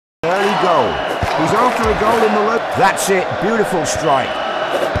early goal. He's after a goal in the low. That's it, beautiful strike.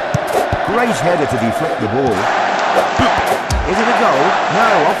 Great header to deflect the ball. Is it a goal? No,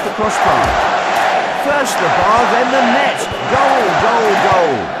 off the crossbar. First the bar, then the net. Goal, goal,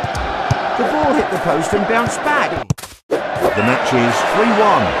 goal. The ball hit the post and bounced back. The match is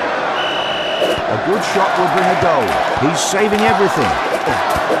 3-1. A good shot will bring a goal. He's saving everything.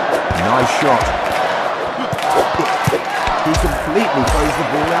 Nice shot. He completely throws the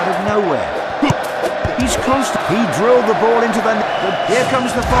ball out of nowhere. He's constant. He drilled the ball into the net. Here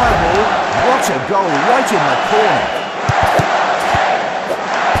comes the fireball. What a goal, right in the corner.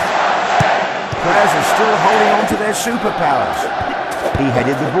 Players are still holding on to their superpowers. He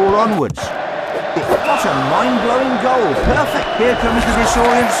headed the ball onwards. What a mind-blowing goal. Perfect. Here comes the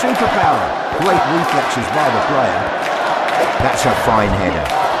disorient superpower. Great reflexes by the player. That's a fine header.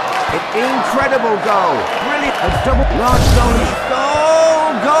 Incredible goal. Brilliant. A double large goal.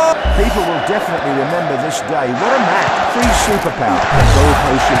 Goal, goal. People will definitely remember this day. What a match. Free superpower. The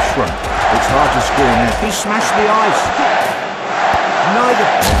goalposts have shrunk. It's hard to score now. He smashed the ice. Neither.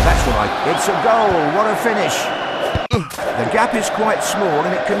 That's right. It's a goal. What a finish. The gap is quite small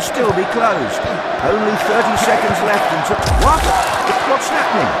and it can still be closed. Only 30 seconds left until... What? What's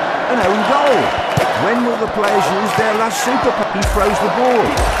happening? An own goal. When will the players use their last superpower? He throws the ball.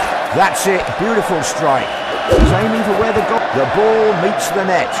 That's it. Beautiful strike. He's aiming for where the goal... The ball meets the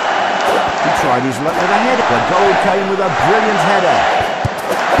net. He tried his luck with a header. The goal came with a brilliant header.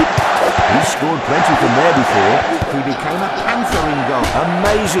 He's scored plenty from there before. He became a panther in goal.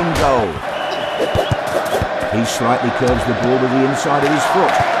 Amazing goal. He slightly curves the ball with the inside of his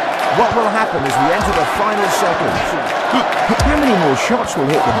foot. What will happen as we enter the final seconds? How many more shots will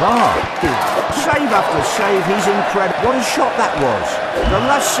hit the bar? Save after save, he's incredible. What a shot that was. The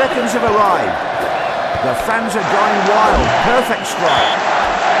last seconds have arrived. The fans are going wild. Perfect strike.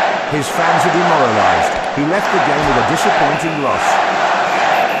 His fans are demoralised. He left the game with a disappointing loss.